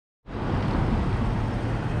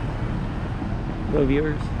Hello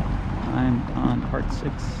viewers, I'm on part 6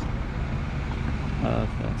 of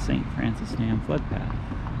St. Francis Dam floodpath,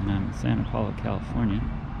 and I'm in Santa Paula, California.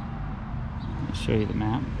 I'll show you the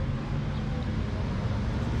map.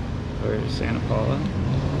 There's Santa Paula.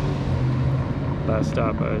 Last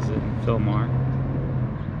stop I was in Fillmore,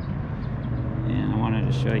 and I wanted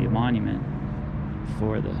to show you a monument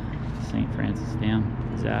for the St. Francis Dam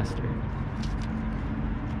disaster.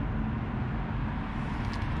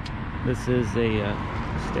 This is a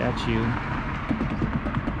statue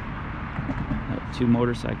of two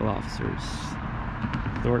motorcycle officers,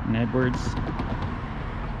 Thornton Edwards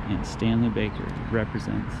and Stanley Baker. It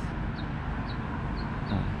represents,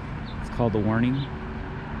 it's called the warning.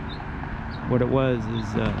 What it was is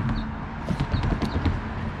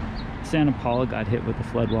Santa Paula got hit with the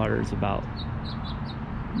floodwaters about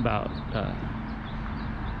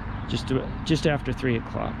just after 3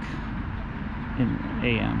 o'clock in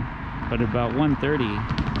a.m. But about 1:30,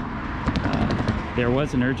 there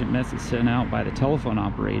was an urgent message sent out by the telephone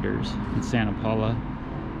operators in Santa Paula,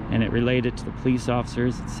 and it related to the police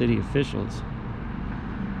officers and city officials.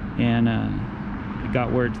 And it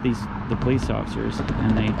got word to the police officers,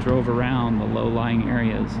 and they drove around the low-lying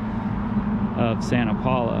areas of Santa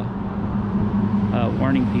Paula,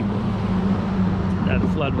 warning people that a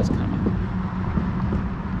flood was coming.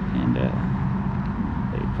 And they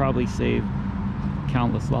probably saved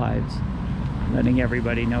countless lives, letting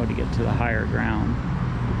everybody know to get to the higher ground.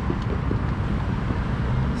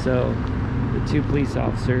 So the two police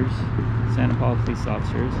officers, Santa Paula police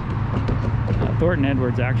officers, Thornton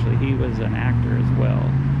Edwards, actually he was an actor as well,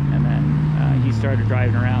 and then he started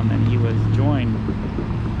driving around. Then he was joined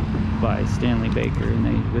by Stanley Baker, and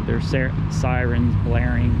they, with their sirens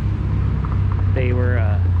blaring, they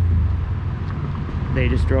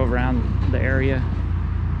just drove around the area,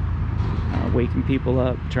 waking people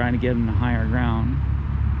up, trying to get them to higher ground.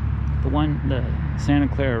 The Santa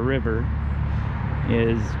Clara River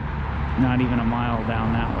is not even a mile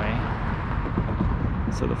down that way,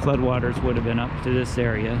 so the floodwaters would have been up to this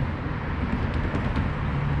area.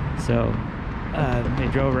 So they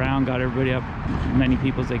drove around, got everybody up, as many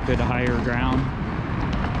people as they could, to higher ground,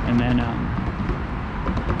 and then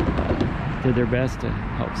did their best to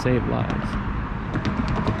help save lives.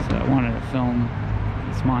 So I wanted to film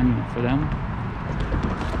this monument for them,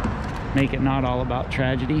 make it not all about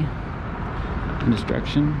tragedy and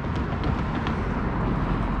destruction.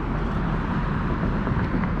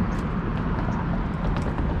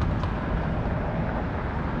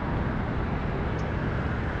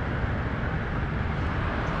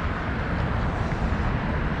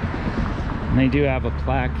 And they do have a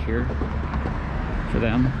plaque here for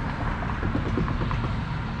them.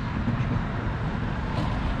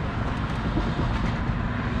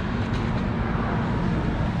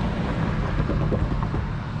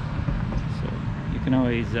 You can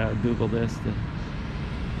always Google this, the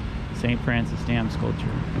St. Francis Dam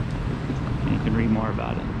sculpture, and you can read more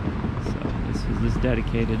about it. So this is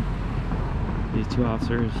dedicated to these two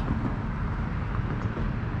officers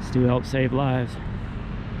to help save lives.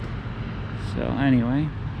 So anyway,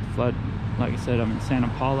 flood, like I said, I'm in Santa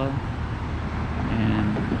Paula,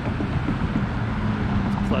 and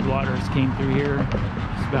floodwaters came through here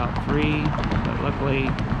just about 3, but luckily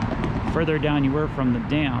further down you were from the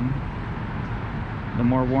dam, the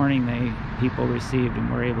more warning people received and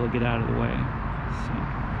were able to get out of the way.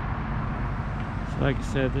 So like I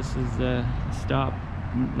said, this is the stop.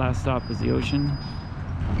 Last stop is the ocean,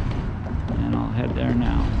 and I'll head there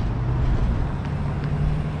now.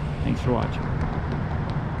 Thanks for watching.